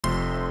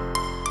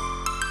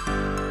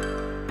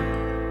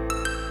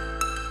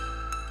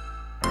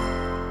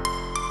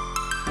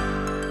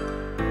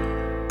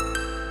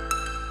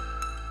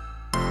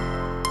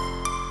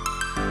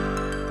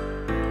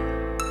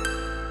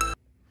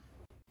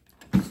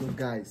So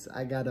guys,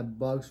 I got a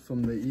box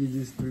from the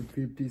Yeezy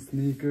 350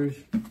 sneakers.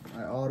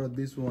 I ordered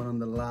this one on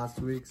the last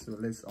week, so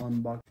let's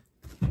unbox.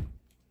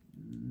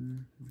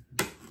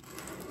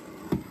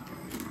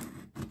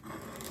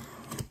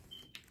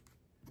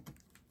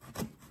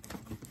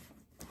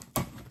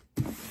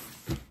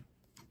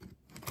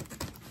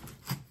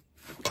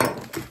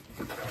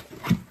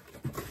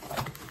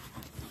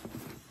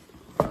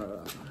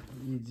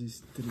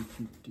 Yeezy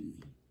 350.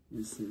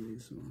 You see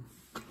this one.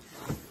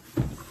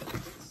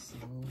 So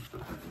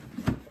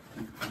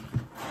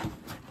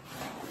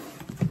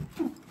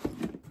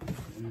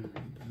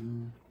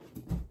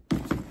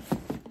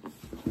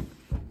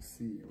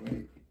see,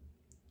 right?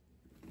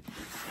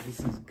 This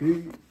is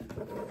good.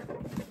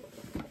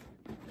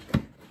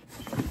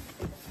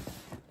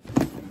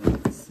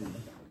 Let's see.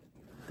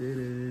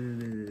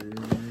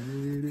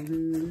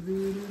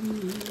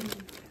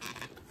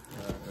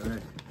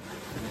 Alright.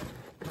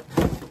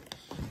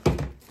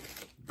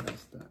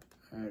 That's the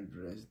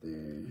address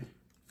there.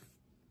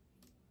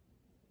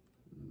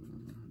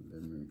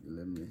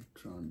 Let me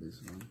try on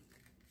this one.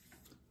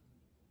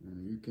 And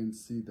you can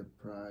see the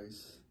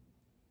price.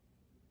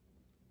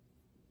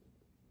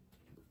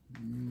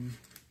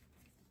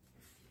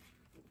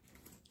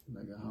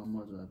 Like how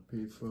much I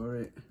paid for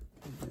it.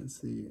 You can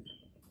see it.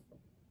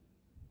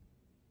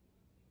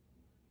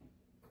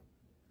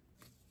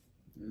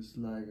 It's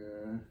like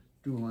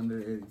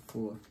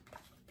 284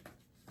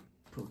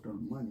 total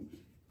money.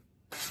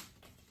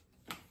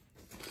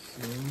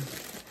 So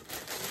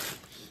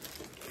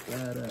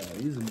that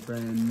is a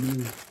brand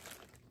new.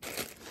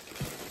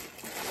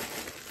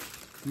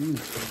 Oh,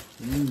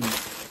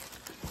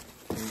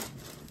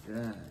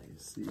 guys,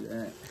 see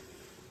that?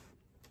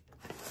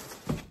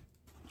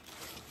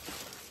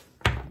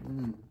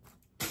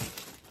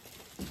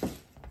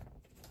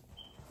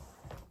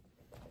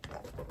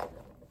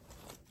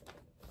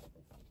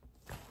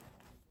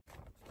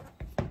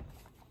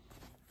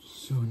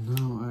 So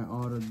now I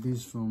ordered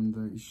this from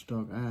the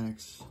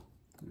StockX,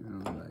 you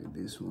know, like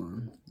this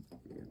one.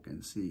 You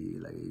can see,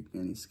 like you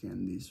can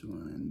scan this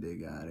one and they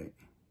got it.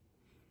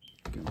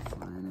 You can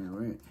find it,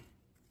 right?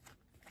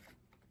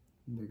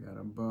 They got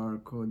a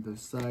barcode. The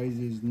size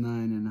is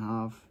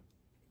 9.5.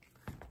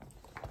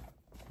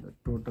 The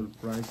total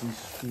price is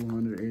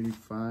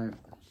 $285.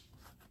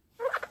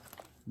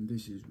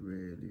 This is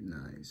really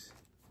nice.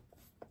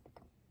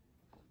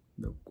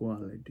 The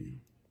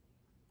quality.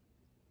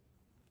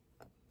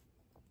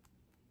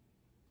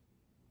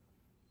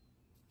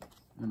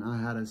 And I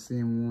had the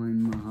same one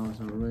in my house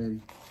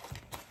already.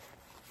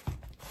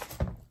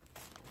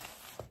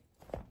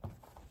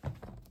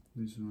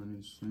 This one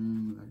is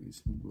same, like it's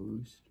a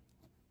boost.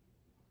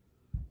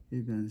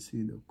 You can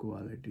see the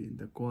quality.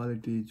 The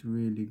quality is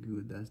really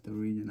good. That's the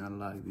reason I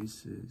like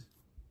this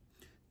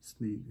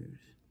sneakers.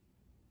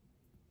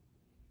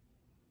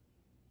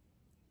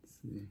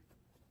 See,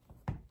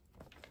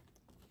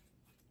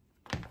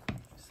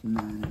 it's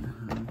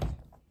 9.5.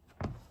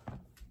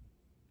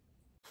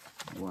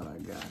 What I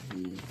got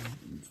here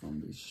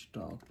from the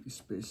stock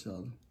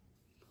special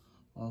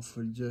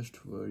offer just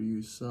for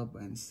you, sub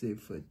and save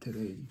for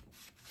today.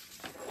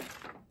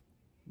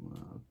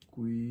 Wow,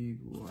 quick,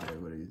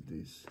 whatever is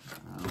this?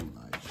 I don't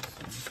like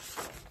this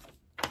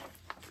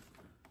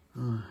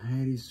one.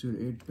 Harry suit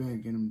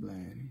 8-pack and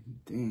black.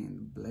 Dang,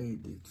 the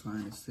blade, they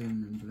trying to sell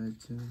me black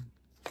too.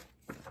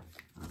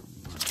 I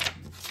don't like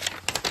it.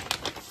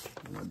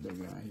 What they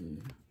got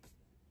here?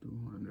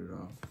 200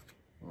 off.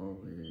 Oh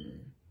yeah.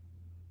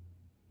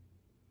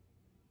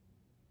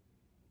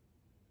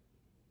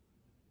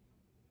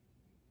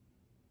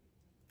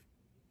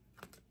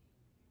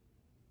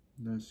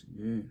 That's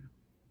good.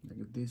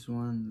 Like this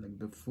one, like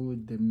the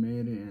food they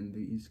made it and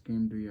it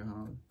came to your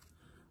house.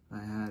 I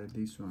had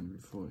this one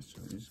before,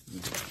 so it's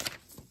good.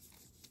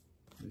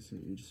 This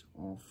is it's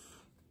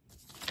off.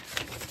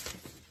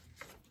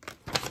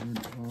 And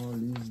all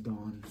is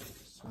done.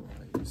 So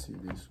like you see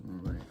this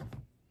one, right?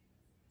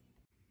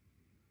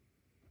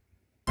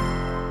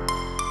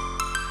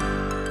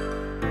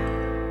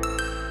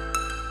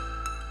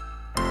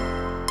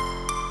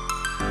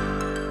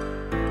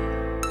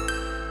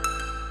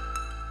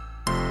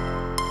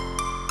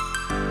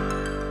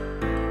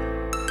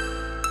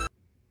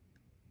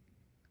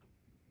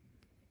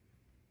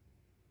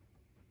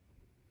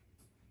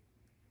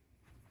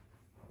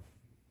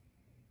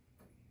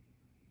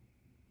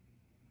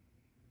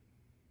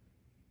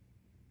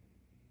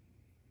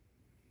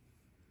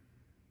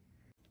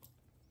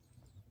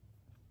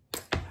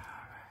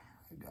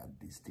 I got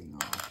this thing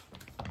off.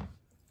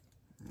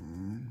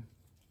 And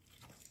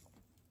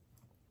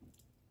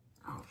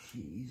oh,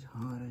 she's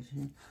hot as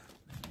shit.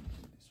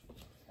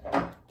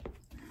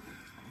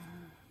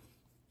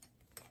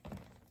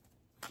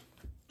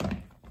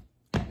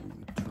 Let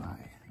me try,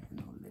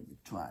 let me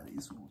try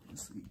this one and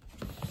see.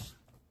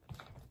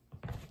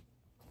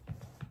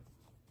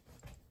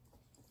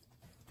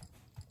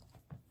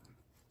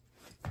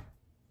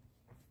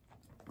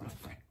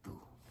 Perfecto.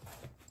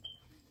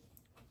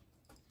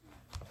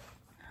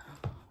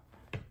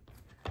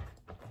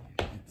 You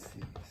can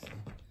see.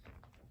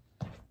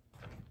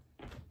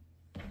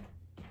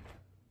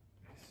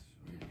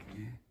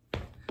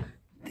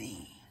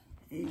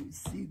 can't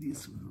see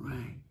this one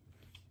right.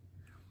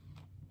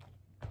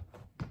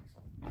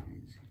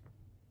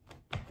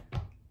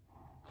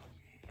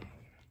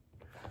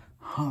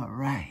 All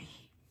right.